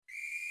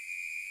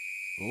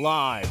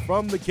Live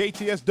from the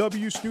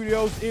KTSW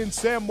studios in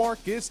San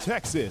Marcos,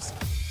 Texas,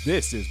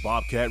 this is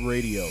Bobcat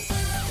Radio.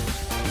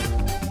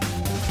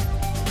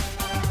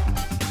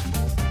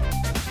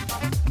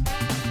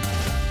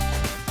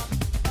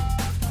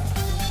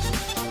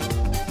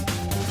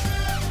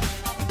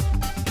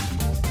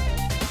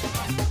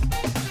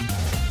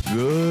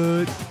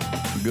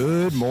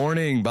 Good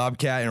morning,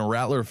 Bobcat and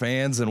Rattler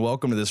fans, and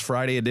welcome to this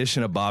Friday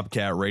edition of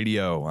Bobcat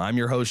Radio. I'm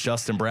your host,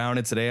 Justin Brown,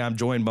 and today I'm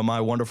joined by my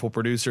wonderful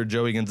producer,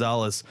 Joey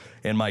Gonzales,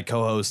 and my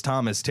co-hosts,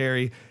 Thomas,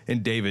 Terry,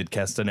 and David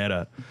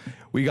Castaneda.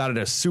 We got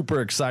a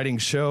super exciting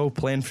show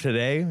planned for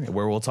today,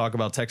 where we'll talk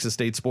about Texas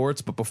State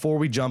sports, but before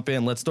we jump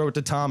in, let's throw it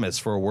to Thomas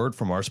for a word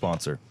from our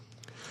sponsor.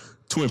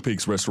 Twin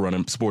Peaks Restaurant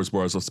and Sports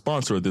Bar is a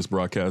sponsor of this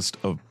broadcast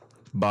of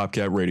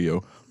Bobcat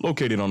Radio,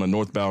 located on the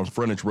northbound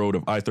frontage road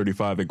of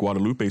I-35 at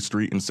Guadalupe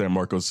Street in San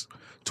Marcos.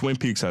 Twin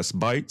Peaks has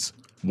bites,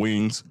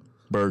 wings,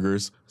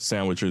 burgers,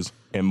 sandwiches,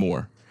 and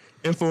more.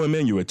 Info and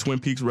menu at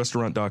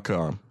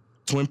twinpeaksrestaurant.com.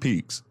 Twin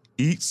Peaks,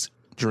 eats,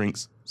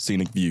 drinks,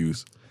 scenic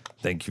views.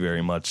 Thank you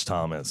very much,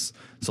 Thomas.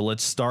 So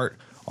let's start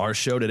our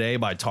show today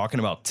by talking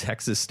about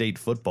Texas State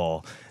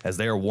football as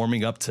they are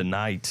warming up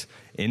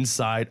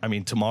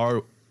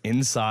tomorrow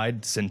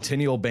inside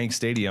Centennial Bank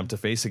Stadium to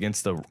face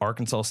against the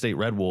Arkansas State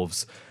Red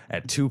Wolves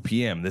at 2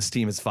 p.m. This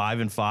team is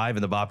 5-5, and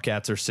the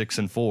Bobcats are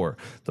 6-4.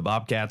 The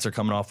Bobcats are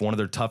coming off one of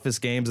their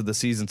toughest games of the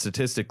season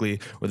statistically,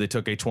 where they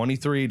took a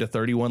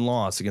 23-31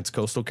 loss against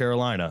Coastal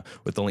Carolina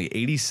with only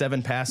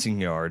 87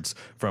 passing yards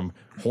from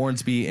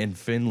Hornsby and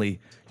Finley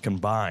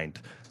combined.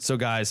 So,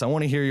 guys, I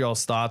want to hear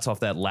y'all's thoughts off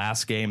that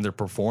last game, their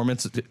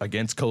performance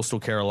against Coastal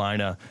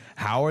Carolina.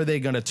 How are they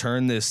going to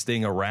turn this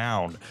thing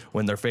around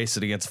when they're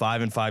facing against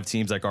 5-5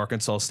 teams like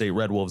Arkansas State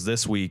Red Wolves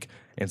this week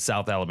and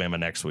South Alabama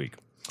next week?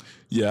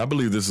 Yeah, I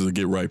believe this is a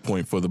get-right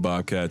point for the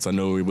Bobcats. I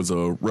know it was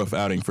a rough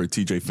outing for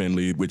T.J.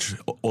 Finley, which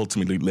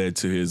ultimately led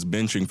to his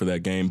benching for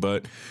that game.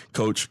 But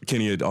Coach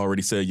Kenny had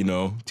already said,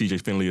 T.J.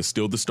 Finley is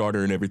still the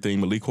starter and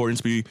everything. Malik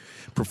Hornsby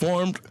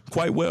performed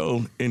quite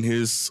well in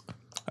his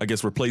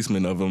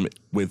replacement of him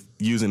with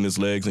using his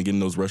legs and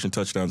getting those rushing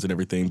touchdowns and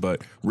everything.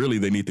 But really,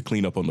 they need to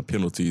clean up on the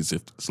penalties.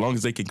 As long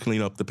as they can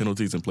clean up the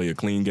penalties and play a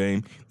clean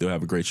game, they'll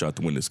have a great shot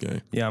to win this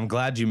game. Yeah, I'm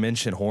glad you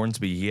mentioned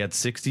Hornsby. He had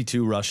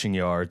 62 rushing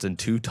yards and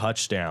 2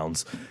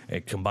 touchdowns.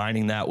 And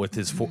combining that with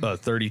his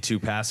 32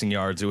 passing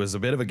yards, it was a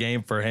bit of a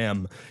game for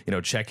him,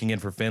 checking in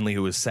for Finley,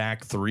 who was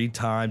sacked 3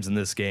 times in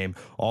this game.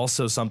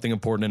 Also, something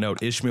important to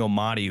note, Ishmael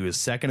Mahdi, who is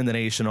second in the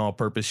nation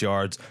all-purpose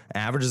yards,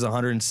 averages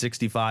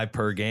 165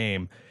 per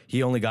game.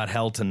 He only got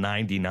held to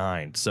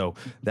 99. So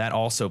that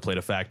also played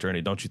a factor in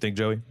it. Don't you think,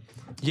 Joey?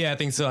 Yeah, I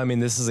think so. I mean,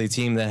 this is a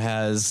team that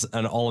has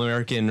an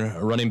All-American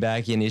running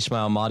back in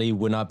Ishmael Mahdi.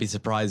 Would not be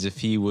surprised if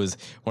he was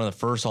one of the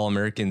first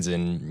All-Americans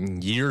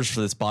in years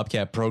for this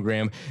Bobcat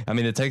program. I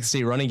mean, the Texas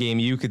State running game,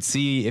 you could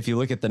see if you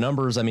look at the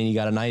numbers, I mean, you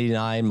got a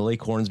 99,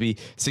 Malik Hornsby,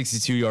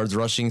 62 yards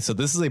rushing. So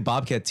this is a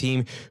Bobcat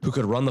team who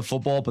could run the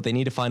football, but they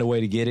need to find a way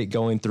to get it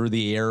going through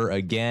the air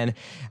again.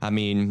 I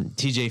mean,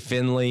 TJ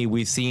Finley,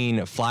 we've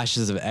seen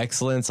flashes of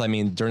excellence. I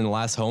mean, during the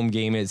last home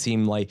game, it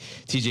seemed like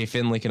TJ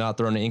Finley cannot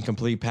throw an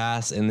incomplete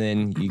pass, and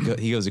then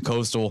he goes to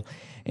Coastal,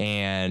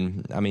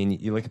 and I mean,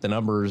 you look at the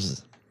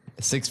numbers,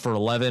 6 for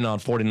 11 on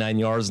 49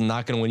 yards,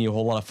 not going to win you a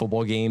whole lot of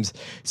football games.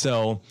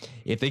 So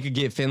if they could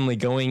get Finley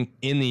going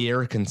in the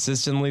air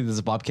consistently, this is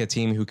a Bobcat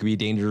team who could be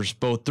dangerous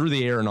both through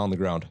the air and on the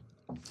ground.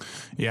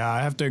 Yeah,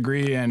 I have to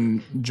agree.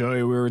 And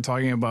Joey, we were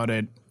talking about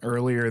it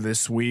earlier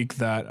this week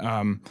that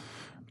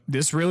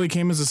this really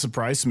came as a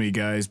surprise to me,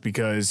 guys,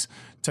 because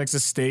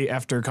Texas State,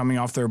 after coming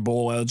off their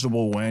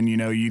bowl-eligible win,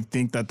 you'd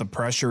think that the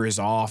pressure is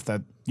off,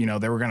 that,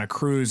 they were going to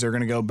cruise. They're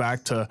going to go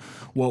back to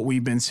what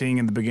we've been seeing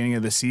in the beginning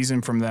of the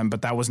season from them,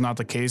 but that was not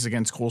the case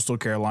against Coastal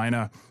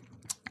Carolina.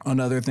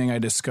 Another thing I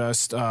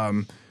discussed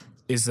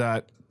is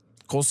that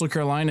Coastal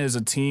Carolina is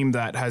a team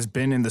that has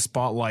been in the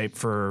spotlight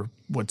for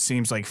what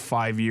seems like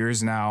 5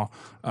 years now.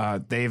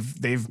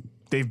 They've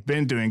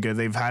been doing good.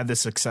 They've had the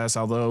success,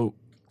 although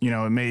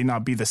it may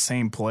not be the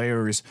same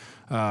players.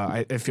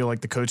 I feel like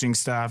the coaching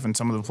staff and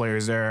some of the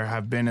players there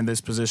have been in this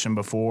position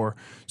before.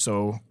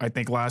 So I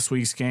think last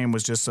week's game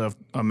was just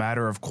a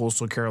matter of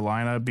Coastal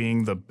Carolina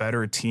being the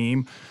better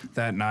team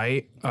that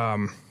night,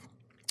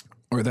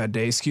 or that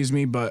day, excuse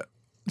me. But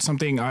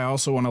something I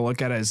also want to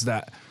look at is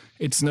that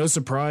it's no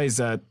surprise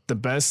that the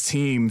best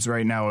teams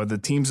right now, or the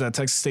teams that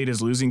Texas State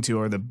is losing to,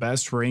 are the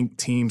best ranked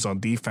teams on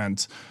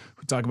defense.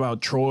 We talk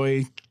about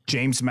Troy,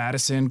 James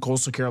Madison,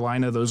 Coastal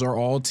Carolina. Those are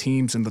all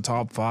teams in the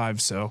top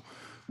 5. So,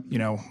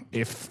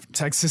 if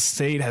Texas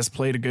State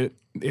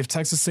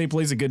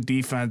plays a good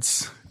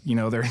defense,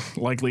 they're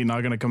likely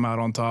not going to come out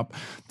on top.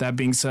 That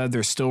being said,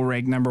 they're still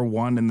ranked number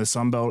 1 in the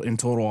Sun Belt in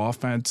total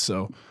offense.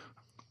 So,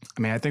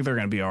 I think they're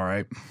going to be all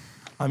right.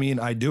 I mean,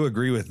 I do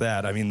agree with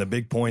that. I mean, the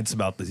big points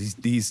about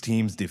these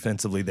teams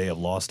defensively they have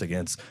lost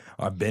against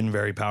have been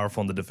very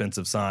powerful on the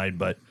defensive side,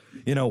 but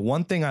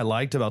One thing I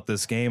liked about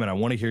this game, and I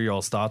want to hear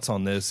y'all's thoughts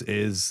on this,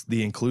 is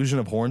the inclusion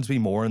of Hornsby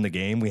more in the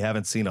game. We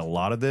haven't seen a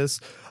lot of this.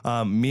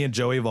 Me and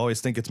Joey have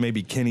always think it's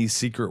maybe Kenny's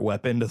secret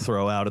weapon to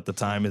throw out at the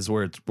time is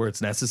where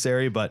it's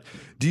necessary. But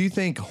do you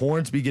think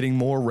Hornsby getting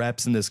more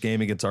reps in this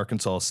game against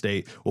Arkansas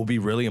State will be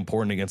really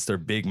important against their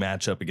big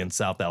matchup against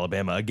South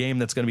Alabama, a game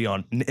that's going to be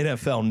on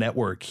NFL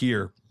Network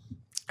here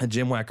at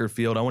Jim Wacker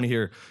Field? I want to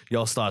hear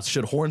y'all's thoughts.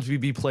 Should Hornsby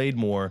be played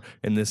more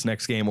in this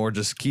next game, or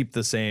just keep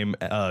the same,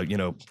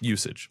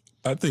 usage?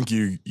 I think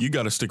you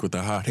got to stick with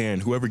the hot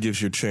hand. Whoever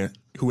gives your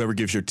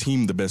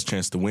team the best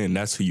chance to win,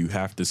 that's who you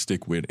have to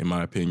stick with, in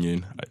my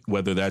opinion.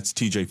 Whether that's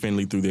TJ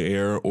Finley through the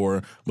air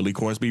or Malik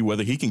Hornsby,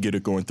 whether he can get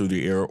it going through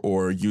the air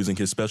or using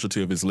his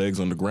specialty of his legs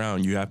on the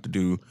ground, you have to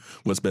do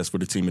what's best for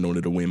the team in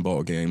order to win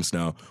ball games.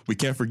 Now, we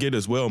can't forget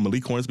as well,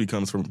 Malik Hornsby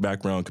comes from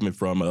coming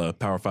from a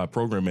Power 5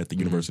 program at the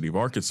University of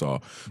Arkansas.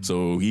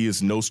 So he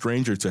is no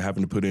stranger to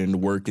having to put in the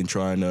work and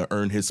trying to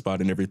earn his spot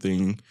and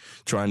everything,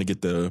 trying to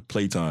get the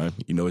play time.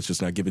 It's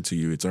just not given to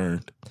you. It's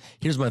earned.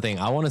 Here's my thing.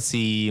 I want to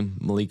see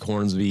Malik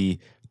Hornsby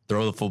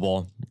throw the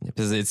football,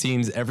 because it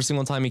seems every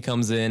single time he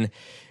comes in,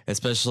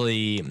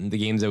 especially the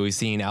games that we've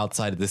seen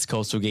outside of this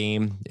Coastal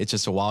game, it's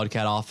just a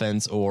Wildcat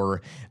offense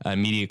or an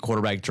immediate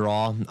quarterback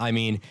draw. I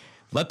mean,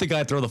 let the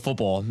guy throw the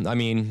football. I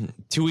mean,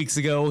 2 weeks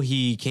ago,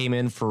 he came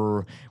in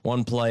for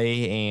one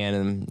play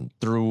and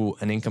threw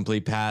an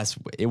incomplete pass.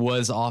 It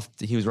was off.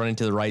 He was running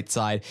to the right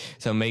side,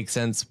 so it makes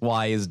sense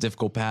why it's a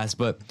difficult pass,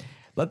 but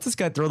let this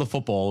guy throw the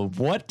football.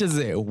 What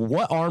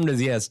arm does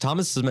he have?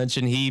 Thomas has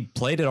mentioned he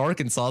played at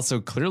Arkansas, so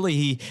clearly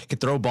he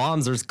could throw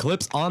bombs. There's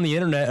clips on the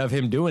internet of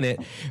him doing it,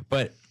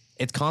 but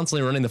it's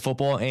constantly running the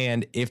football.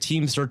 And if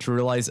teams start to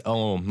realize,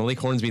 oh, Malik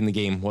Hornsby in the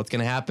game, what's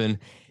going to happen?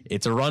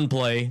 It's a run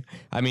play.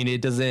 I mean,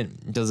 it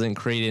doesn't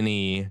create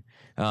any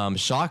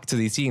shock to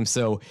these teams.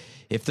 So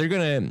if they're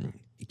going to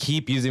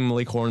keep using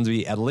Malik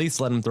Hornsby, at least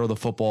let him throw the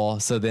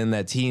football, so then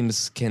that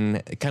teams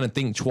can kind of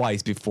think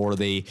twice before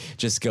they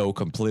just go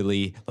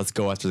completely, let's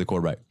go after the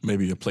quarterback.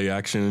 Maybe a play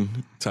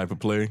action type of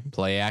play.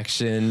 Play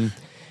action.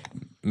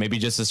 Maybe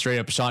just a straight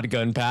up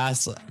shotgun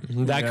pass.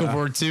 That could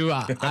work too.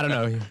 I don't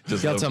know.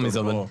 Y'all tell me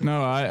something.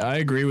 No, I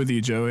agree with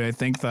you, Joey. I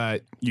think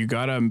that you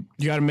gotta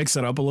mix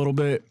it up a little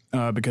bit,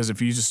 because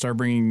if you just start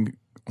bringing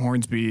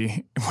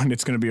Hornsby when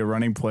it's going to be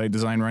a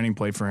design running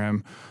play for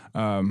him,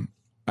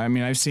 I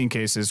mean, I've seen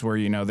cases where,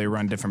 they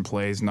run different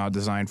plays not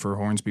designed for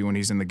Hornsby when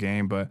he's in the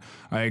game, but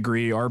I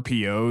agree,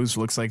 RPOs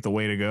looks like the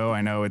way to go.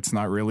 I know it's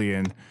not really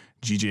in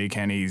G.J.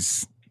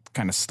 Kenny's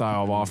kind of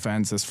style of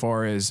offense as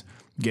far as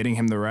getting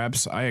him the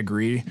reps. I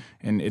agree,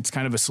 and it's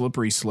kind of a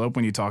slippery slope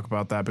when you talk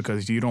about that,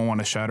 because you don't want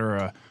to shatter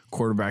a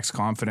quarterback's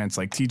confidence.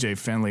 Like TJ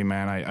Finley,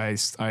 man,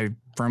 I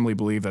firmly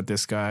believe that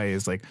this guy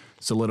is like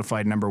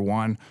solidified number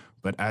one,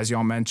 but as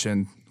y'all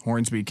mentioned,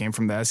 Hornsby came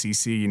from the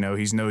SEC.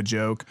 He's no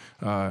joke.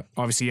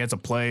 Obviously, he has a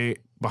play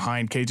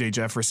behind KJ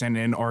Jefferson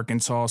in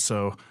Arkansas,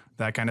 so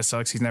that kind of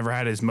sucks. He's never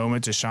had his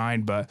moment to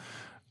shine, but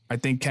I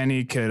think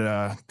Kenny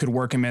could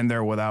work him in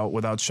there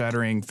without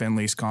shattering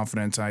Finley's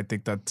confidence. I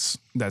think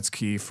that's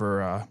key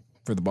for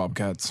the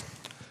Bobcats.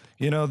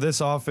 This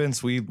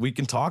offense, we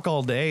can talk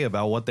all day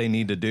about what they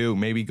need to do,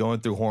 maybe going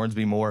through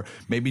Hornsby more,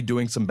 maybe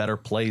doing some better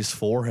plays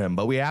for him.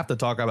 But we have to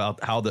talk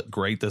about how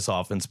great this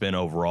offense been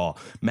overall.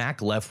 Mac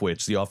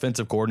Leftwich, the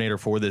offensive coordinator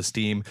for this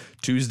team,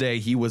 Tuesday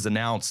he was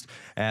announced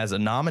as a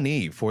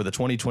nominee for the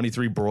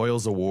 2023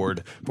 Broyles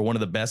Award for one of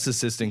the best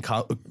assistant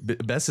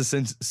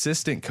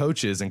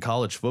coaches in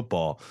college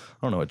football.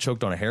 I don't know, it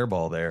choked on a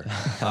hairball there.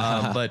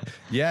 But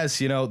yes,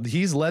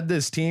 he's led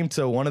this team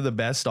to one of the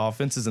best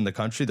offenses in the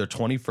country. They're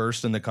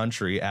 21st in the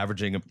country,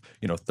 averaging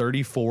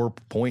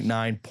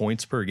 34.9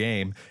 points per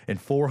game and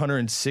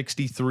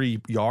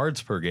 463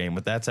 yards per game,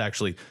 but that's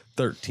actually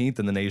 13th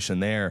in the nation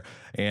there.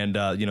 And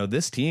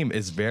this team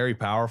is very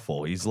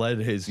powerful. He's led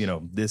his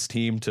this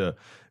team to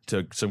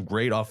some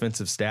great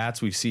offensive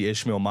stats. We see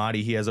Ishmael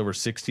Mahdi, he has over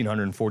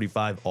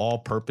 1,645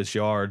 all-purpose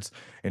yards,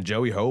 and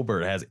Joey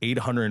Hobart has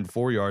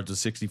 804 yards with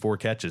 64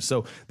 catches.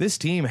 So this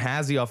team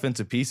has the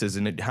offensive pieces,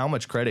 and how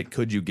much credit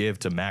could you give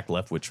to Mac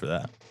Leftwich for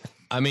that?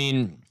 I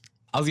mean,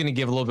 I was going to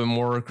give a little bit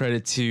more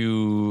credit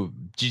to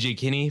G.J.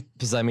 Kinney,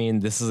 because,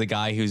 this is a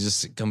guy who's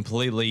just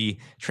completely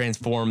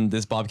transformed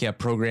this Bobcat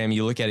program.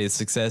 You look at his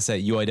success at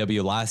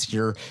UIW last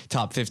year,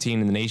 top 15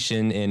 in the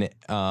nation in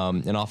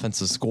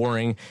offensive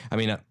scoring.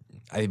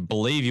 I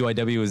believe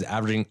UIW was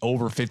averaging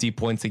over 50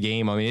 points a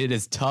game. It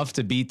is tough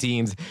to beat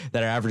teams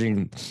that are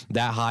averaging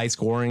that high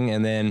scoring.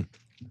 And then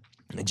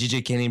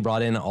G.J. Kinney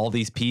brought in all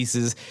these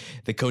pieces,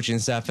 the coaching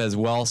staff as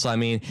well. So,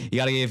 you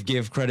got to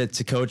give credit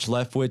to Coach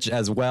Leftwich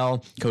as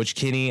well, Coach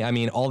Kinney.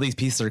 All these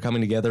pieces are coming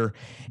together,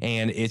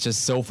 and it's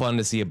just so fun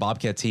to see a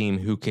Bobcat team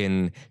who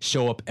can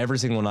show up every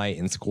single night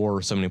and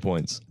score so many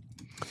points.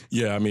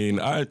 Yeah,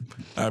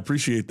 I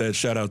appreciate that.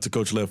 Shout out to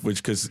Coach Leftwich,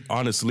 because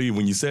honestly,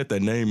 when you said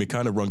that name, it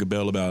kind of rung a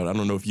bell about, I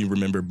don't know if you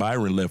remember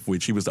Byron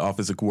Leftwich. He was the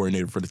offensive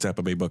coordinator for the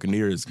Tampa Bay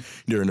Buccaneers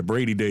during the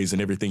Brady days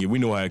and everything. And we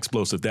know how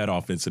explosive that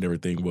offense and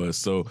everything was.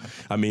 So,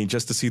 I mean,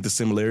 just to see the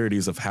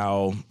similarities of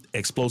how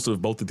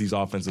explosive both of these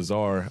offenses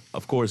are.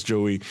 Of course,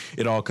 Joey,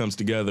 it all comes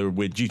together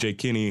with G.J.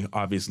 Kinney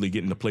obviously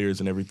getting the players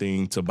and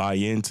everything to buy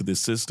into this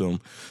system.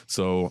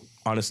 So,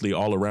 honestly,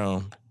 all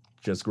around,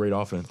 just great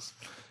offense.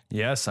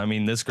 Yes, I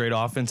mean, this great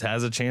offense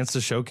has a chance to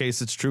showcase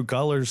its true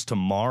colors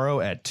tomorrow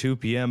at 2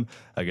 p.m.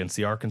 against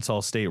the Arkansas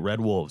State Red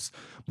Wolves.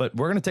 But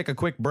we're going to take a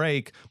quick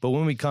break, but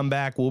when we come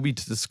back, we'll be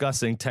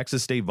discussing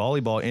Texas State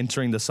Volleyball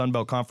entering the Sun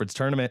Belt Conference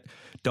Tournament.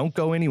 Don't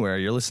go anywhere.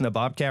 You're listening to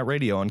Bobcat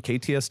Radio on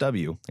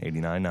KTSW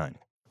 89.9.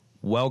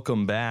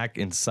 Welcome back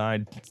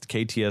inside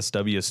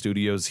KTSW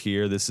studios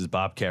here. This is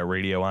Bobcat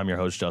Radio. I'm your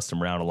host, Justin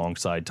Brown,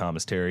 alongside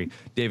Thomas Terry,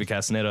 David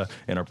Castaneda,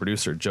 and our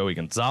producer, Joey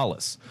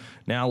Gonzales.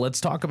 Now, let's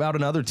talk about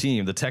another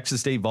team. The Texas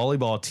State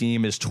volleyball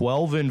team is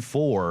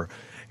 12-4,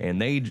 and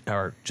they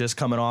are just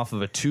coming off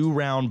of a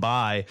 2-round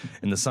bye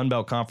in the Sun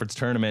Belt Conference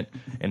Tournament,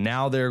 and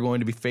now they're going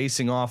to be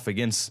facing off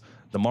against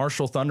the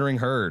Marshall Thundering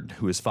Herd,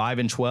 who is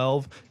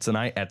 5-12,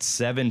 tonight at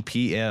 7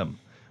 p.m.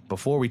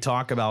 Before we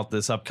talk about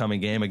this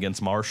upcoming game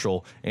against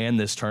Marshall and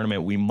this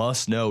tournament, we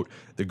must note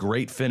the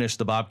great finish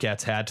the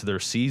Bobcats had to their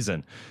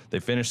season. They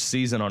finished the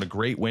season on a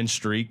great win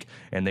streak,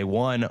 and they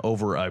won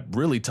over a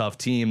really tough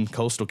team,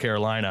 Coastal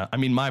Carolina. I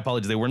mean, my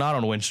apologies, they were not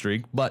on a win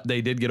streak, but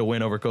they did get a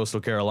win over Coastal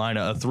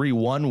Carolina, a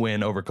 3-1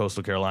 win over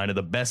Coastal Carolina,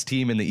 the best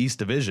team in the East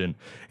Division.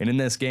 And in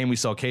this game, we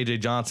saw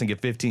KJ Johnson get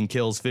 15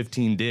 kills,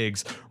 15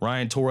 digs,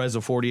 Ryan Torres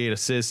with 48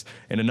 assists,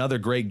 and another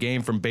great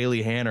game from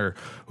Bailey Hanner,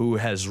 who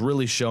has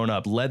really shown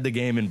up, led the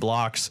game in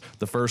blocks,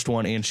 the first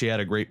one, and she had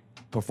a great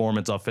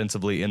performance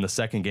offensively in the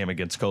second game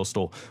against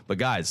Coastal. But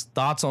guys,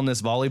 thoughts on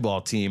this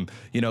volleyball team?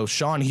 You know,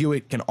 Sean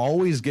Hewitt can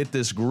always get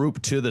this group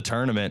to the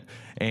tournament,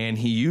 and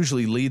he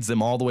usually leads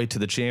them all the way to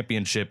the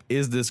championship.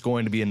 Is this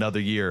going to be another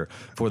year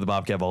for the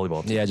Bobcat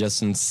volleyball team? Yeah,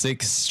 Justin,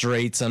 6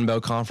 straight Sun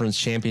Belt Conference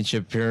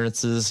championship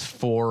appearances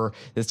for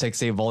this Texas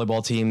State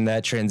volleyball team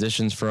that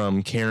transitions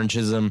from Karen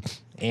Chisholm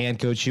and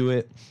Coach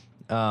Hewitt.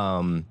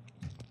 But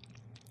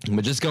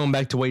just going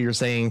back to what you're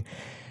saying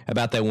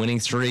about that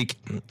winning streak,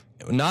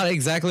 not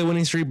exactly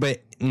winning streak,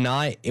 but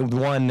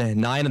won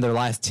 9 of their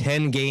last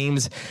 10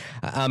 games.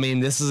 I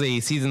mean, this is a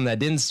season that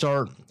didn't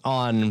start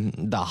on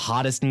the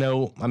hottest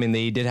note. I mean,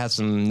 they did have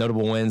some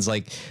notable wins,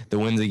 like the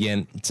wins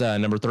against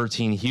number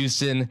 13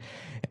 Houston.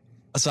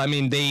 So, I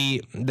mean,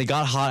 they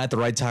got hot at the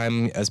right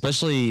time,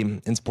 especially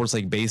in sports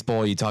like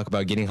baseball. You talk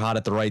about getting hot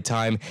at the right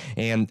time,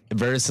 and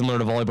very similar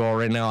to volleyball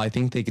right now. I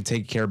think they could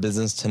take care of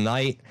business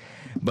tonight,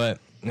 but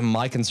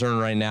my concern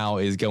right now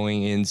is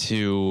going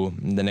into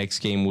the next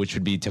game, which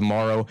would be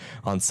tomorrow.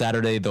 On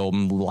Saturday, they'll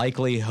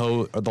likely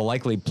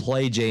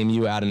play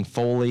JMU out in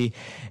Foley,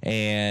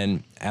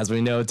 and as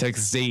we know,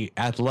 Texas State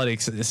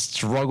athletics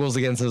struggles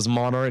against those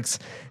Monarchs.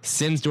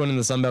 Since joining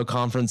the Sun Belt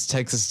Conference,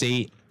 Texas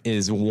State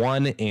is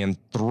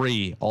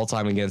 1-3 all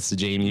time against the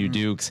JMU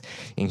Dukes,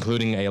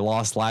 including a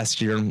loss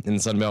last year in the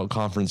Sun Belt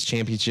Conference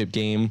championship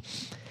game.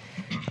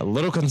 A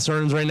little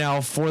concerns right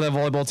now for that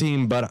volleyball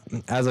team, but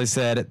as I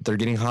said, they're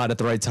getting hot at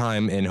the right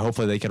time, and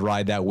hopefully they can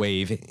ride that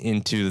wave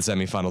into the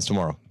semifinals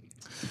tomorrow.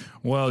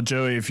 Well,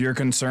 Joey, if you're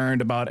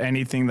concerned about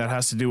anything that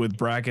has to do with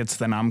brackets,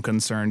 then I'm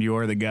concerned. You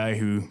are the guy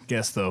who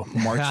guessed the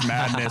March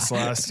Madness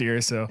last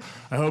year, so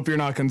I hope you're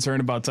not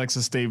concerned about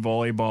Texas State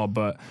volleyball,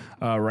 but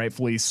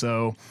rightfully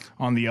so.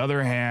 On the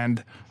other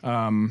hand,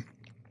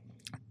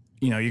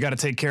 you know, you got to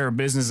take care of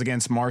business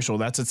against Marshall.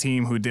 That's a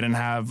team who didn't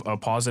have a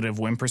positive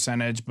win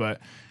percentage, but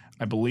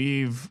I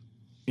believe,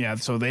 yeah,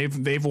 so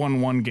they've won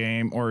one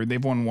game, or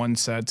they've won one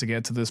set to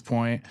get to this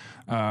point.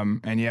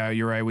 And yeah,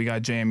 you're right. We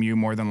got JMU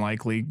more than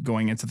likely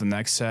going into the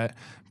next set,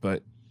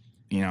 but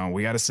you know,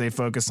 we got to stay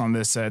focused on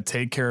this set,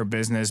 take care of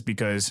business,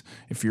 because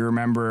if you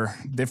remember,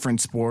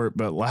 different sport,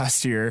 but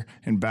last year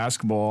in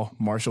basketball,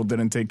 Marshall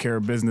didn't take care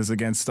of business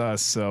against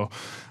us. So,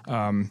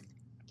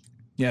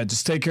 yeah,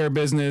 just take care of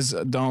business.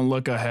 Don't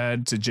look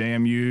ahead to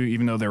JMU,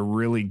 even though they're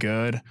really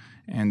good.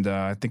 And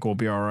I think we'll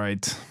be all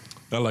right.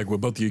 I like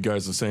what both of you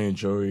guys are saying,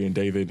 Joey and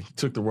David.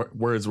 Took the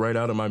words right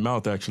out of my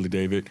mouth, actually,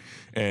 David.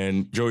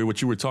 And Joey,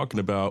 what you were talking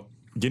about,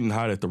 getting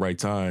hot at the right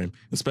time,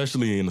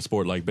 especially in a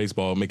sport like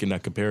baseball, making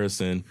that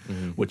comparison.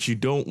 Mm-hmm. What you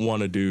don't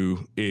want to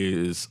do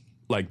is,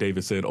 like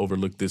David said,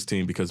 overlook this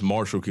team, because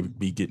Marshall could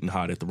be getting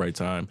hot at the right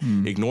time.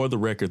 Ignore the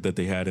record that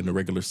they had in the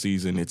regular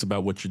season. It's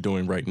about what you're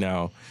doing right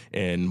now.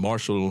 And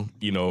Marshall,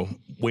 you know,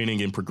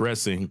 winning and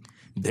progressing,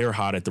 they're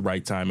hot at the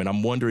right time. And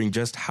I'm wondering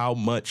just how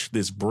much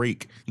this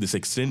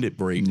extended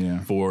break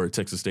for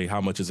Texas State,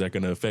 how much is that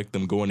going to affect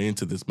them going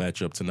into this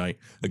matchup tonight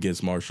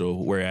against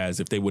Marshall?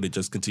 Whereas if they would have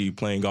just continued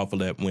playing off of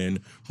that win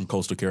from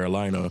Coastal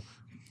Carolina,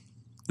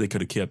 they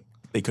could have kept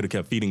they could have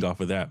kept feeding off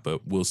of that,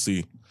 but we'll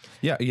see.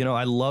 Yeah,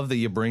 I love that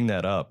you bring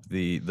that up.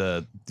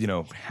 The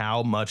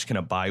how much can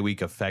a bye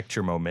week affect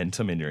your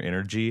momentum and your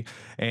energy?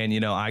 And,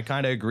 I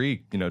kind of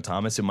agree.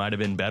 Thomas, it might have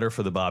been better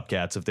for the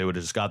Bobcats if they would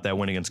have just got that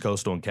win against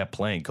Coastal and kept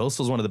playing.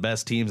 Coastal's one of the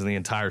best teams in the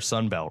entire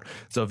Sun Belt.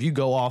 So if you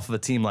go off of a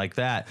team like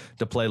that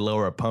to play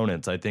lower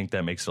opponents, I think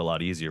that makes it a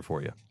lot easier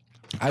for you.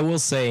 I will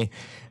say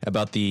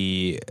about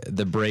the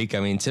break, I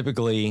mean,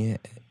 typically,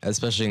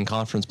 especially in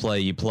conference play,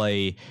 you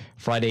play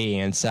Friday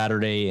and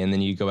Saturday, and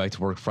then you go back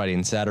to work Friday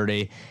and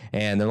Saturday.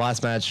 And their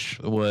last match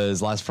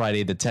was last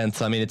Friday, the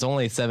 10th. I mean, it's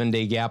only a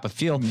 7-day gap. I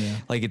feel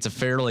like it's a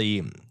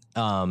fairly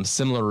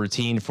similar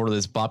routine for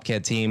this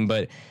Bobcat team,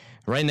 but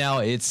right now,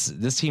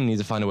 this team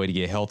needs to find a way to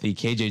get healthy.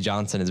 KJ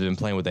Johnson has been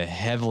playing with a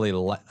heavily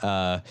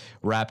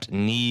wrapped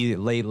knee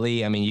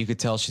lately. I mean, you could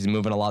tell she's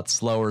moving a lot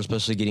slower,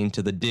 especially getting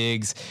to the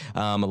digs,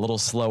 a little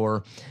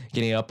slower,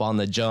 getting up on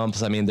the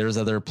jumps. I mean, there's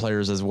other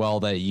players as well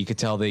that you could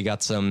tell they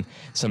got some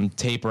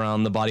tape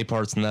around the body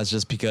parts, and that's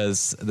just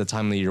because the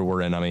time of the year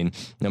we're in. I mean,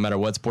 no matter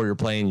what sport you're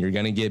playing, you're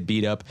going to get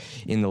beat up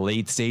in the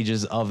late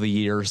stages of the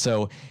year.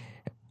 So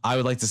I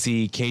would like to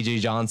see KJ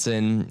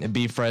Johnson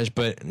be fresh,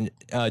 but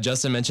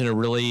Justin mentioned a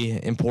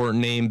really important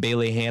name,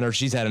 Bailey Hanner.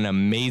 She's had an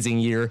amazing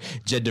year.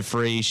 Jed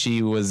DeFrey,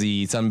 she was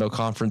the Sun Belt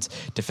Conference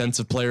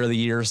Defensive Player of the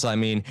Year. So, I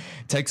mean,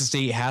 Texas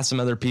State has some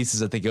other pieces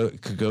that they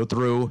could go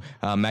through.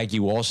 Maggie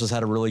Walsh has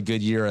had a really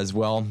good year as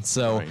well.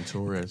 So,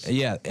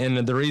 yeah, and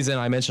the reason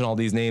I mention all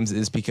these names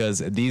is because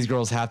these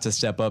girls have to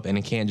step up, and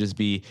it can't just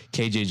be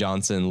KJ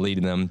Johnson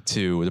leading them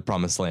to the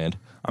promised land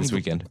this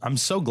weekend. I'm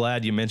so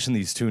glad you mentioned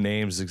these two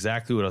names.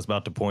 Exactly what I was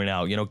about to point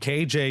out.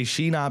 KJ,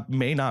 she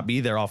may not be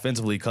there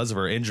offensively because of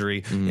her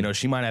injury.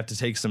 She might have to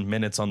take some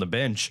minutes on the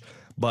bench.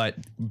 But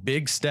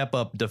big step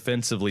up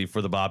defensively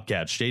for the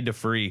Bobcats. Jade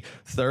DeFree,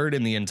 third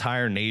in the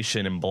entire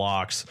nation in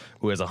blocks,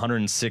 who has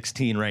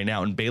 116 right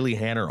now. And Bailey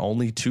Hanner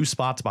only 2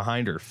 spots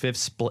behind her,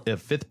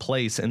 fifth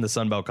place in the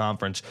Sun Belt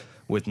Conference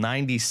with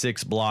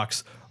 96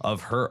 blocks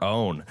of her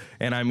own.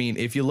 And I mean,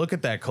 if you look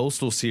at that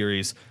Coastal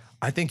series,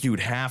 I think you would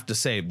have to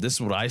say, this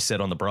is what I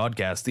said on the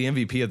broadcast, the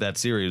MVP of that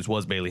series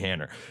was Bailey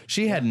Hanner.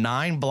 She had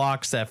 9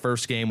 blocks that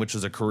first game, which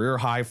was a career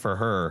high for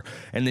her.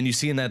 And then you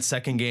see in that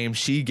second game,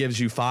 she gives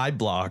you 5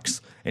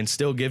 blocks and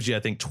still gives you, I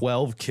think,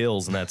 12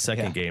 kills in that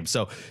second game.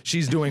 So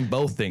she's doing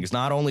both things,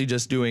 not only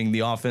just doing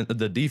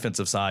the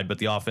defensive side, but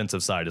the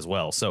offensive side as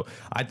well. So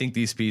I think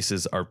these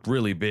pieces are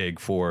really big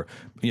for,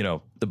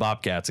 the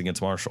Bobcats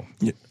against Marshall.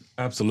 Yeah,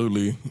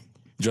 absolutely.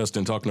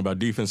 Justin talking about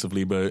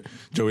defensively, but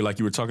Joey, like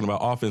you were talking about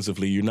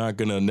offensively, you're not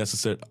going to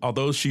necessarily,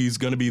 although she's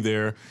going to be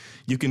there,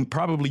 you can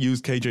probably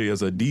use KJ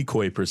as a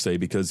decoy per se,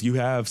 because you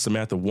have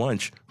Samantha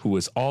Wunsch, who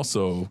is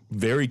also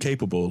very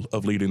capable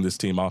of leading this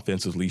team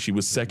offensively. She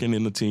was second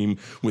in the team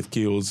with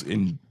kills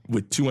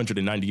with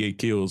 298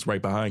 kills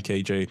right behind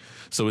KJ.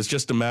 So it's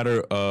just a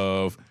matter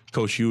of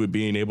Coach Hewitt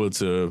being able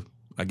to,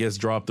 I guess,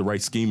 draw up the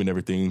right scheme and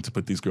everything to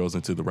put these girls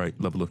into the right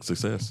level of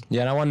success.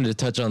 Yeah, and I wanted to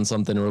touch on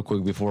something real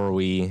quick before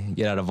we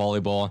get out of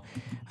volleyball.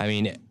 I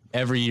mean,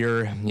 every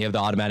year you have the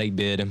automatic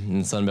bid in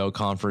the Sun Belt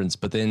Conference,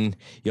 but then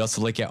you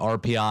also look at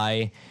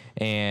RPI,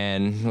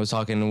 and I was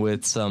talking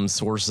with some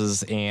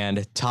sources,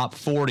 and top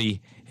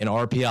 40 in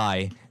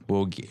RPI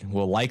will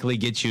likely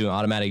get you an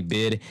automatic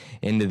bid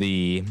into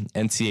the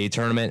NCAA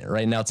tournament.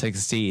 Right now,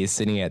 Texas State is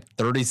sitting at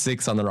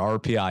 36 on their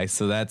RPI,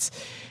 so that's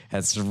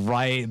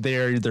right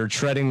there. They're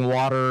treading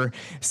water.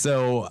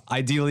 So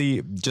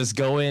ideally, just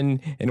go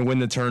in and win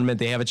the tournament.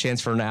 They have a chance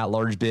for an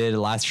at-large bid.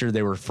 Last year,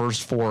 they were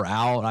first 4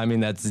 out. I mean,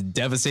 that's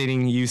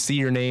devastating. You see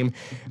your name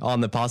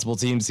on the possible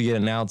teams to get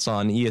announced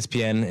on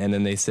ESPN, and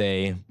then they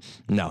say,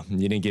 no,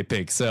 you didn't get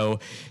picked. So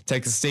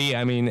Texas State,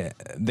 I mean,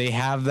 they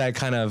have that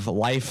kind of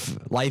life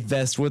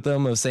vest with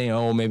them of saying,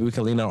 oh, maybe we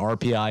can lean on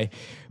RPI.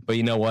 But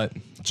you know what?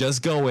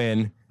 Just go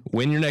in,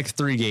 win your next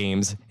 3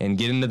 games, and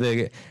get into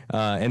the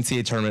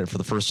NCAA tournament for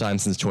the first time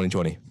since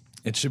 2020.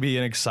 It should be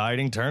an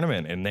exciting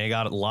tournament, and they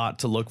got a lot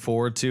to look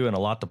forward to and a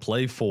lot to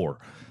play for.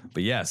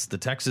 But yes, the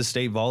Texas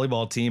State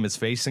volleyball team is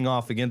facing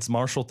off against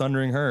Marshall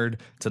Thundering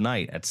Herd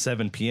tonight at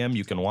 7 p.m.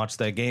 You can watch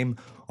that game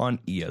on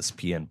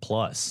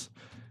ESPN+.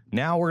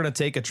 Now we're going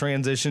to take a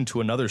transition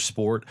to another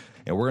sport,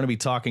 and we're going to be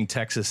talking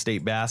Texas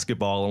State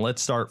basketball. And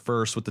let's start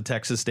first with the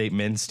Texas State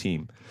men's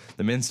team.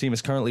 The men's team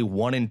is currently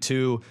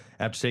 1-2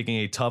 after taking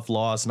a tough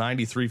loss,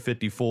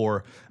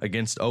 93-54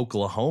 against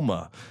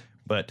Oklahoma.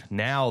 But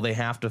now they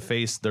have to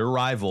face their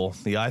rival,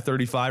 the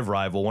I-35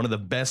 rival, one of the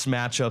best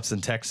matchups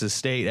in Texas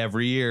State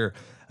every year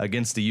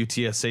against the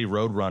UTSA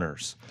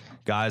Roadrunners.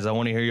 Guys, I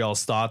want to hear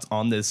y'all's thoughts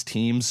on this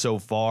team so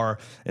far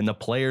and the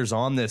players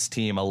on this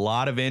team. A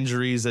lot of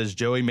injuries, as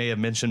Joey may have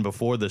mentioned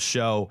before the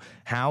show.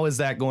 How is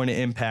that going to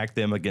impact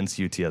them against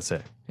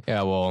UTSA?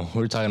 Yeah, well,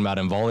 we were talking about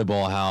in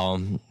volleyball how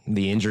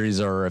the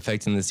injuries are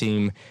affecting the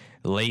team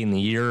late in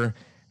the year.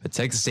 But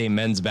Texas State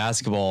men's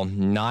basketball,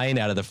 9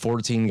 out of the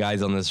 14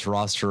 guys on this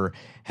roster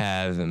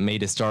have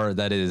made a start.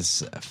 That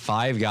is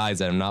 5 guys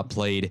that have not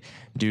played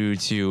due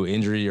to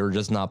injury or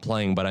just not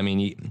playing. But I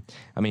mean,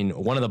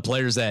 one of the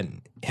players that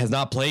has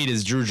not played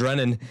is Drew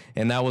Drennan,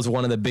 and that was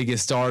one of the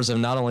biggest stars of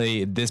not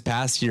only this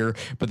past year,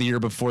 but the year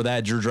before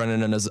that. Drew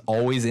Drennan is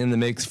always in the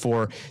mix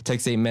for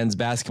Texas State men's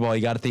basketball.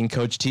 You got to think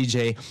Coach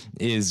TJ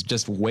is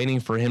just waiting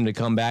for him to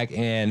come back,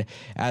 and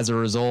as a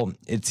result,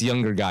 it's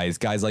younger guys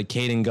like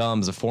Caden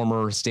Gums, a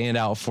former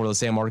standout for the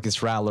San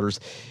Marcos Rattlers.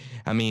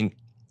 I mean,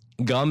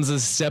 Gums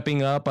is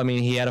stepping up. I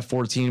mean, he had a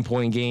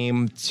 14-point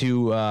game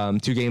two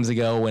games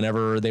ago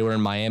whenever they were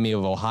in Miami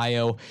of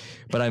Ohio,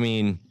 but I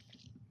mean,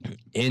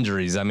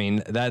 injuries. I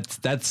mean,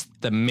 that's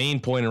the main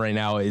point right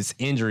now is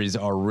injuries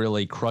are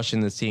really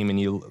crushing this team, and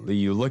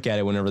you look at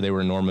it whenever they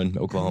were in Norman,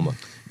 Oklahoma.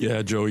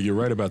 Yeah, Joey, you're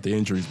right about the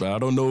injuries, but I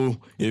don't know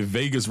if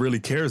Vegas really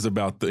cares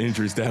about the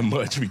injuries that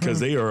much because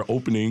they are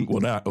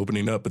not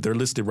opening up, but they're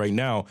listed right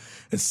now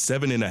as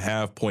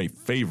 7.5-point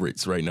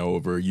favorites right now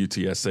over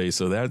UTSA.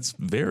 So that's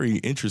very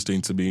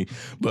interesting to me.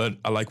 But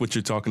I like what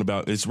you're talking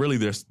about. It's really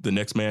the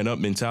next man up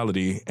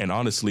mentality. And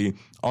honestly,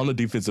 on the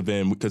defensive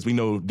end, because we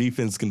know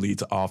defense can lead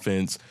to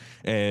offense.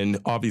 And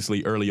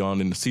obviously early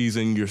on in the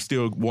season, you're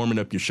still warming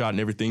up your shot and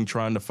everything,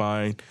 trying to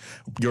find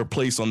your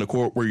place on the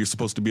court where you're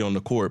supposed to be on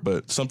the court.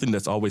 But something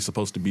that's always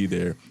supposed to be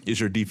there is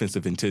your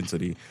defensive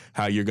intensity,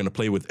 how you're going to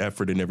play with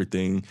effort and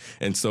everything.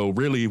 And so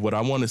really what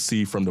I want to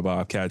see from the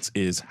Bobcats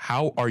is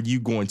how are you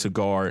going to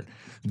guard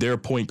their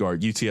point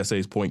guard,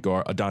 UTSA's point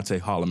guard, Adante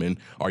Holloman?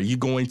 Are you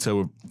going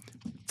to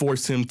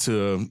force him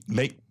to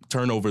make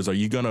turnovers? Are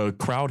you going to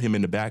crowd him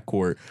in the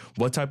backcourt?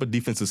 What type of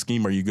defensive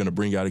scheme are you going to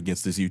bring out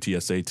against this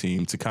UTSA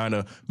team to kind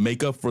of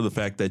make up for the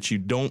fact that you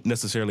don't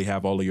necessarily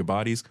have all of your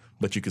bodies,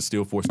 but you can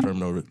still force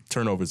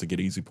turnovers to get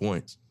easy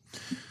points?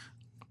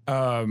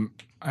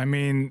 I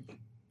mean,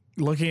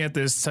 looking at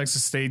this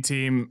Texas State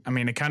team, I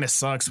mean, it kind of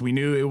sucks. We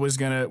knew it was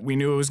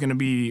gonna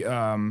be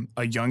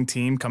a young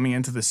team coming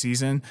into the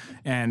season,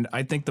 and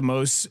I think the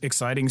most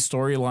exciting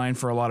storyline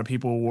for a lot of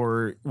people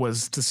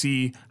was to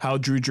see how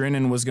Drew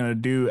Drennan was going to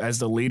do as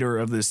the leader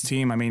of this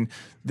team. I mean,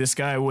 this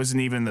guy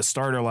wasn't even the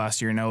starter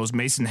last year. It was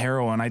Mason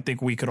Harrell, and I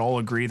think we could all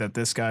agree that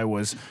this guy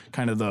was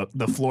kind of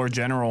the floor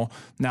general.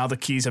 Now the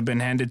keys have been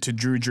handed to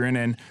Drew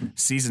Drennan.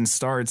 Season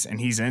starts, and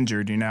he's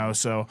injured,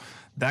 so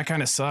that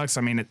kind of sucks.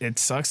 I mean, it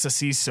sucks to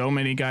see so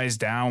many guys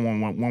down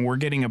when we're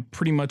getting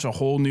pretty much a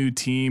whole new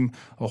team,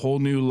 a whole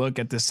new look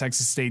at this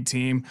Texas State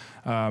team.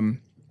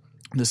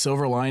 The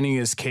silver lining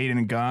is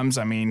Caden Gums.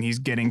 I mean, he's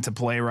getting to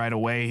play right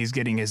away. He's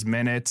getting his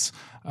minutes.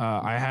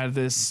 I had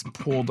this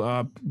pulled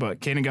up, but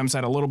Caden Gums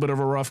had a little bit of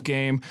a rough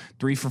game,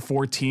 3 for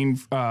 14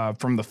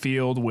 from the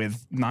field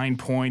with 9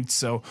 points.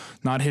 So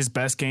not his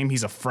best game.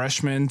 He's a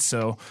freshman,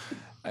 so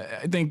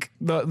I think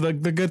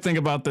the good thing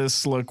about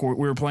this, look, we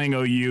were playing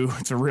OU.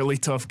 It's a really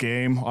tough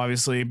game,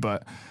 obviously,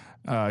 but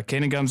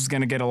Caden Gums is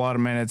going to get a lot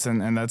of minutes,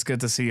 and that's good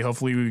to see.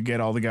 Hopefully we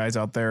get all the guys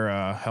out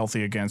there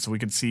healthy again so we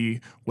can see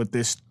what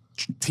this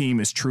team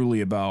is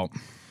truly about.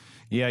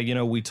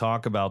 Yeah, we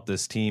talk about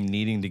this team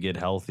needing to get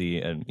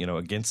healthy and,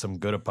 against some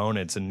good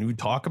opponents. And we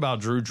talk about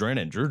Drew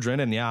Drennan.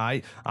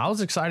 I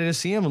was excited to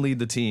see him lead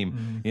the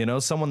team. Mm-hmm.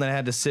 Someone that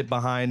had to sit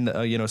behind,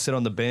 sit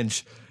on the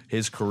bench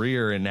his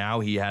career, and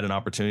now he had an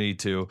opportunity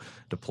to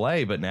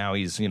play, but now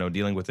he's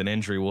dealing with an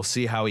injury. We'll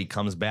see how he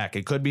comes back.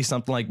 It could be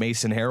something like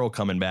Mason Harrell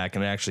coming back,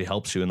 and it actually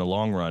helps you in the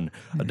long run.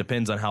 It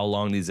depends on how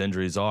long these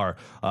injuries are.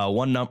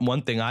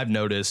 One thing I've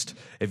noticed,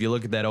 if you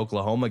look at that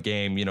Oklahoma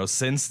game,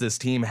 since this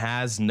team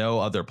has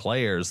no other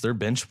players, their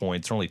bench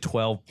points are only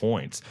 12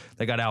 points.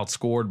 They got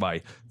outscored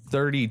by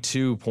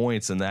 32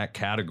 points in that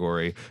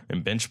category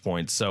in bench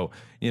points. So,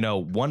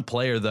 one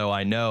player, though,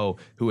 I know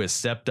who has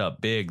stepped up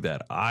big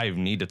that I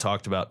need to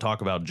talk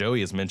about,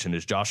 Joey has mentioned,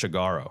 is Josh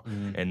Agaro.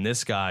 And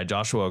this guy,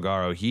 Joshua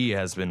Agaro, he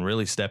has been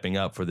really stepping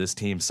up for this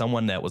team,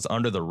 someone that was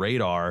under the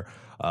radar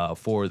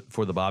for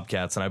the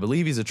Bobcats. And I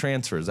believe he's a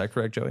transfer. Is that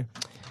correct, Joey?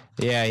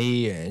 Yeah,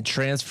 he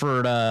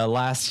transferred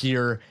last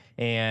year.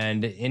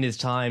 And in his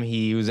time,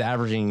 he was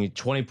averaging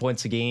 20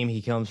 points a game.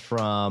 He comes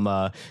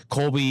from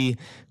Colby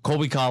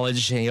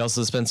College, and he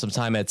also spent some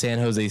time at San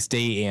Jose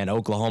State and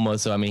Oklahoma.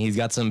 So, I mean, he's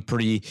got some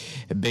pretty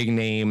big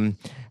name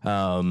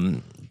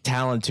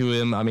talent to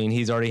him. I mean,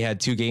 he's already had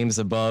 2 games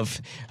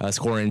above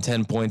scoring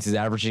 10 points. He's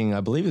averaging,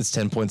 I believe it's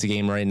 10 points a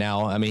game right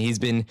now. I mean, he's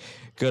been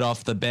good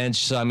off the bench.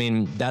 So, I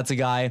mean, that's a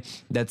guy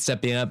that's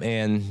stepping up,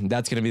 and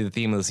that's going to be the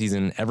theme of the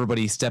season.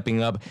 Everybody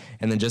stepping up.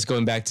 And then just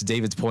going back to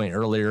David's point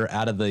earlier,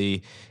 out of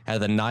the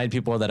 9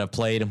 people that have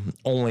played,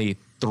 only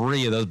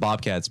 3 of those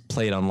Bobcats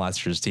played on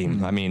last year's team.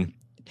 Mm-hmm. I mean,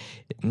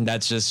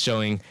 that's just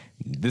showing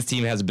this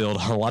team has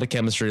built a lot of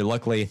chemistry.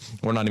 Luckily,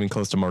 we're not even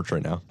close to March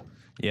right now.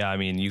 Yeah, I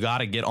mean, you got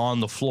to get on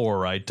the floor,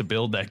 right, to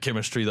build that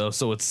chemistry, though.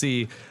 So let's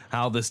see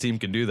how this team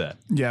can do that.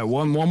 Yeah,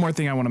 one more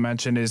thing I want to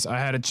mention is I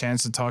had a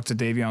chance to talk to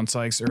Davion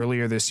Sykes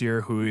earlier this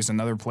year, who is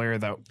another player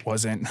that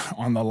wasn't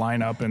on the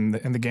lineup in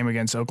the game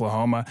against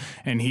Oklahoma.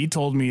 And he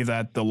told me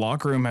that the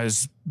locker room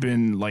has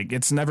been,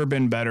 it's never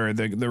been better.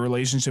 The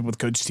relationship with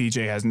Coach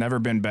TJ has never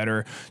been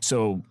better.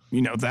 So,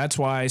 that's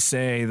why I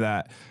say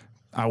that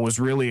I was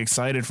really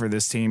excited for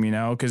this team,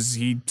 because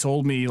he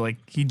told me, like,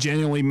 he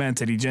genuinely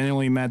meant it. He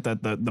genuinely meant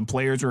that the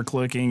players were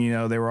clicking,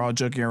 they were all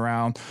joking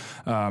around.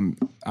 I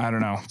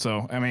don't know.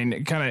 So, I mean,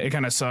 it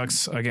kind of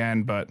sucks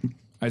again, but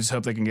I just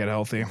hope they can get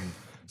healthy.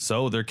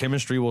 So their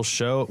chemistry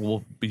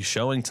will be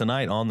showing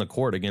tonight on the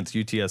court against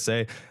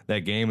UTSA. That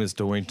game is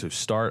going to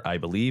start, I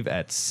believe,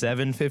 at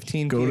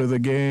 7:15. Go to the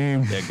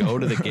game. Yeah, go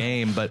to the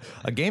game. But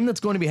a game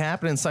that's going to be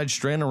happening inside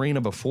Strand Arena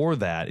before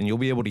that, and you'll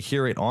be able to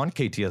hear it on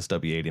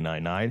KTSW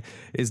 89.9,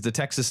 is the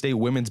Texas State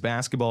women's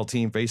basketball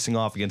team facing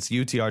off against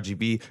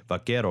UTRGV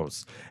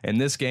Vaqueros. And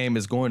this game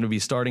is going to be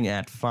starting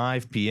at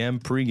 5 p.m.,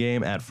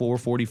 pregame at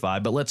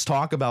 4:45. But let's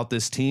talk about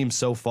this team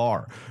so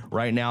far.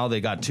 Right now, they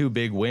got 2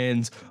 big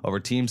wins over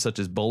teams such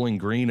as Bowling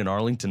Green and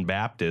Arlington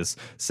Baptist.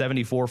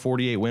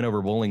 74-48 win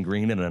over Bowling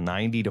Green and a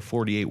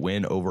 90-48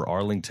 win over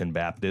Arlington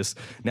Baptist.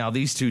 Now,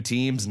 these 2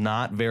 teams,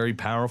 not very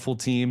powerful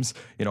teams.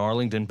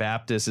 Arlington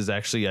Baptist is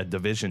actually a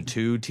Division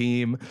II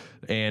team.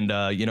 And,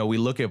 we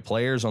look at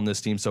players on this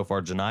team so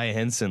far. Janiyah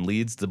Henson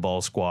leads the ball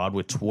squad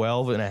with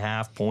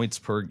 12.5 points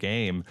per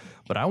game.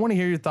 But I want to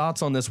hear your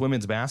thoughts on this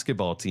women's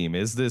basketball team.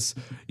 Is this,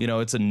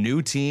 it's a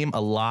new team.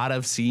 A lot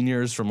of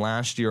seniors from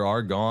last year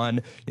are gone.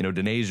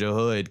 Denasia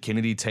Hood,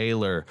 Kennedy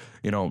Taylor,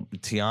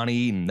 Tiana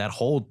Eaton. That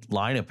whole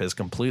lineup has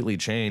completely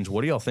changed.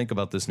 What do y'all think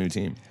about this new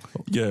team?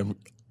 Yeah.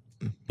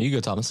 You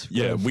go, Thomas.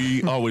 Yeah,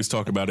 we always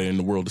talk about it in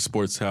the world of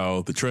sports,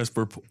 how the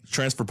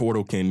transfer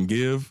portal can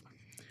give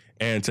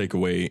and take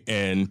away.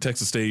 And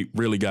Texas State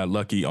really got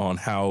lucky on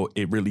how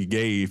it really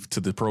gave to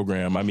the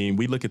program. I mean,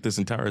 we look at this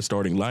entire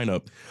starting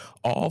lineup.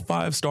 All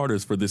 5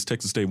 starters for this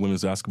Texas State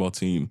women's basketball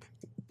team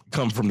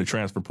come from the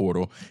transfer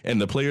portal. And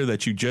the player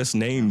that you just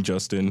named,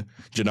 Justin,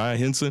 Janiyah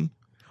Henson,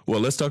 well,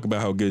 let's talk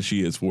about how good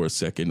she is for a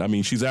second. I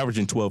mean, she's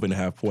averaging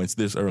 12.5 points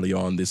this early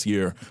on this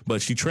year,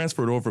 but she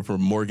transferred over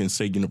from Morgan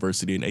State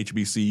University and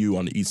HBCU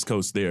on the East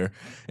Coast there.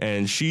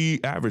 And she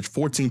averaged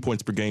 14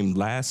 points per game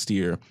last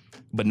year.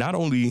 But not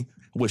only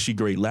was she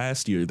great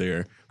last year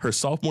there, her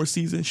sophomore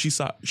season, she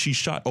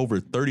shot over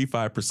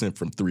 35%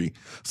 from 3.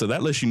 So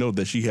that lets you know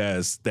that she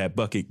has that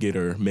bucket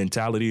getter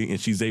mentality and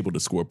she's able to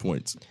score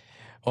points.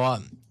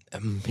 Well,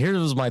 here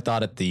was my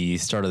thought at the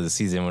start of the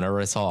season whenever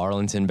I saw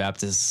Arlington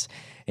Baptist.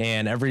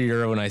 And every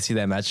year when I see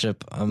that matchup,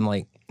 I'm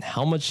like,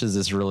 how much does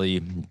this really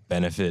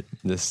benefit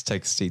this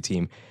Texas State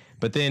team?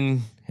 But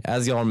then,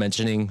 as y'all are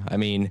mentioning, I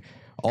mean,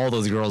 all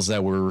those girls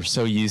that we're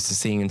so used to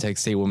seeing in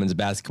Texas State women's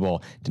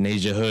basketball,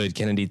 Denasia Hood,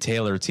 Kennedy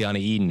Taylor, Tiana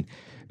Eaton,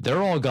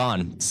 they're all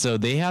gone. So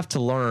they have to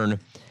learn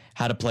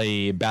how to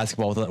play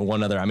basketball with one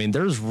another. I mean,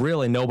 there's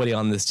really nobody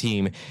on this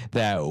team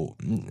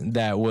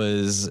that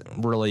was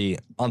really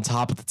on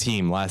top of the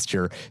team last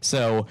year.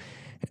 So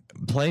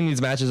playing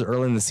these matches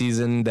early in the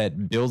season,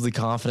 that builds the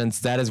confidence.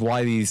 That is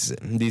why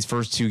these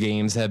first 2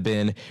 games have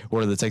been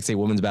where the Texas State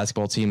women's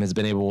basketball team has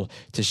been able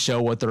to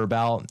show what they're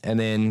about. And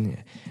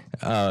then,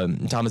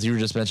 Thomas, you were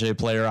just mentioning a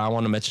player. I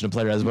want to mention a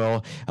player as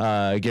well.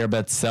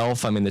 Garabeth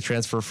Self, I mean, the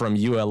transfer from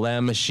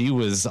ULM, she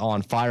was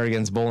on fire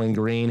against Bowling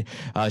Green.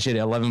 She had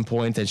 11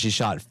 points and she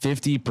shot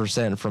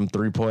 50% from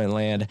 3-point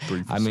land.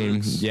 I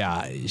mean,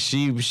 yeah,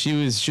 she was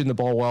shooting the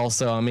ball well.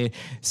 So, I mean,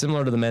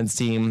 similar to the men's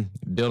team,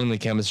 building the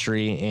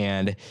chemistry,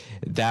 and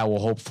that will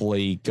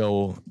hopefully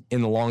go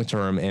in the long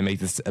term and make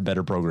this a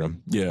better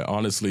program. Yeah,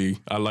 honestly,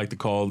 I like to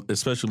call,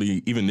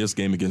 especially even this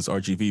game against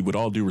RGV, with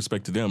all due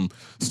respect to them,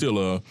 still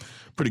a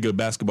pretty good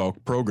basketball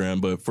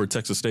program. But for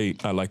Texas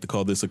State, I like to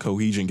call this a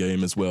cohesion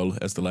game as well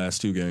as the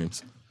last 2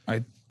 games.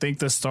 I think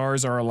the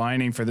stars are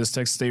aligning for this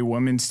Texas State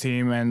women's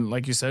team. And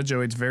like you said, Joe,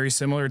 it's very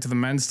similar to the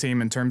men's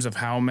team in terms of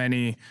how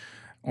many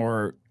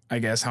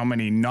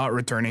not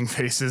returning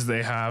faces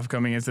they have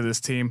coming into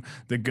this team.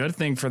 The good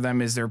thing for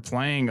them is they're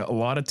playing a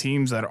lot of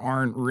teams that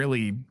aren't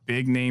really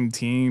big name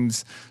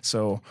teams.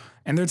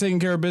 And they're taking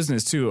care of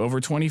business too.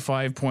 Over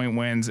 25-point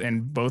wins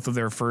in both of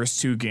their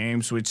first 2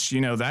 games, which,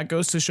 that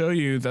goes to show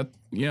you that,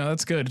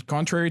 that's good.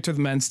 Contrary to the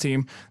men's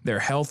team, they're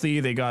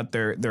healthy. They got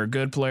their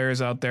good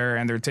players out there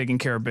and they're taking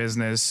care of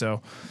business.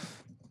 So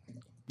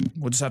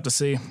we'll just have to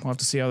see. We'll have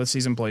to see how the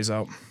season plays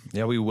out.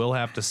 Yeah, we will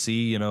have to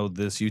see,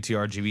 this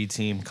UTRGV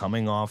team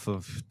coming off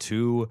of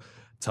 2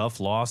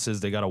 tough losses.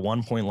 They got a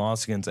 1-point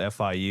loss against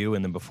FIU,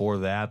 and then before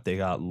that, they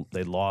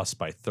lost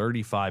by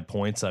 35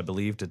 points, I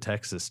believe, to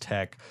Texas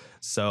Tech.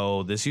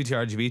 So this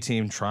UTRGV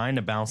team trying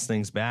to bounce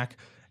things back,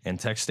 and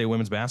Texas State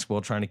women's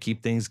basketball trying to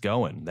keep things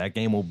going. That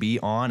game will be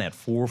on at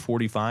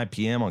 4:45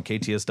 p.m. on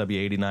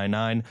KTSW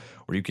 89.9,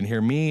 where you can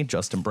hear me,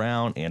 Justin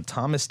Brown, and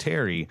Thomas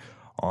Terry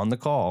on the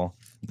call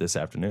this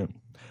afternoon.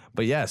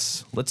 But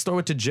yes, let's throw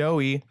it to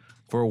Joey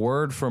for a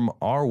word from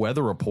our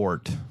weather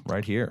report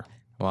right here.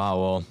 Wow,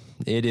 well,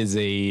 it is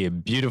a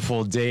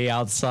beautiful day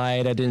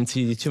outside. I didn't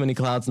see too many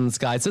clouds in the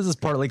sky. It says it's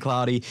partly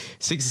cloudy,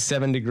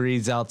 67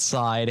 degrees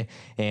outside,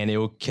 and it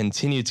will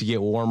continue to get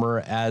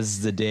warmer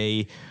as the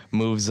day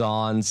moves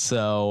on.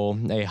 So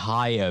a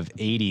high of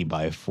 80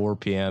 by 4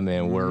 p.m.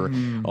 and we're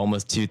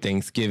almost to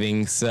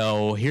Thanksgiving.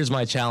 So here's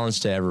my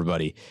challenge to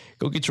everybody.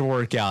 Go get your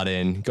workout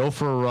in. Go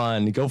for a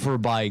run. Go for a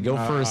bike. Go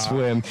for a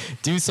swim.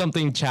 Do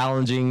something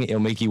challenging. It'll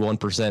make you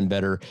 1%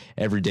 better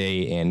every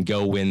day, and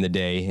go win the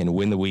day and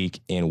win the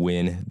week and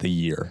win the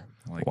year.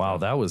 Wow,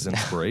 that was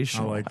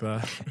inspirational. I like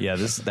that. Yeah,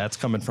 that's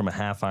coming from a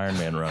half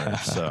Ironman runner,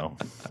 so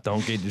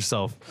don't get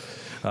yourself.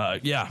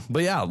 But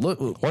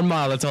look, 1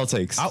 mile, that's all it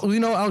takes. I'll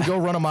go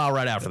run a mile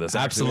right after this.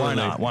 Actually,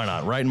 Absolutely. Why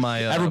not? Right in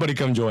my Everybody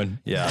come join.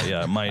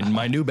 Yeah,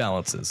 my New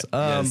Balances.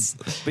 Yes.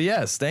 But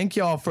yes, thank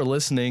y'all for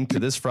listening to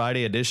this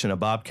Friday edition of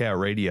Bobcat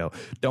Radio.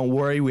 Don't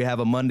worry, we have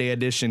a Monday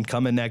edition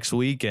coming next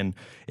week, and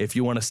if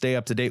you want to stay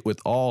up to date with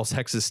all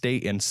Texas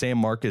State and San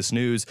Marcos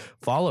news,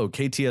 follow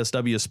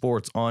KTSW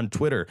Sports on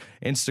Twitter,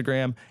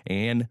 Instagram,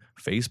 and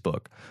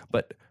Facebook.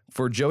 But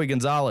for Joey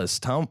Gonzales,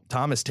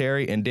 Thomas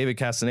Terry, and David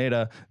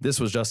Castaneda, this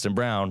was Justin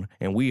Brown,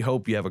 and we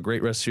hope you have a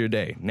great rest of your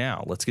day.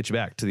 Now, let's get you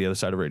back to the other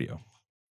side of radio.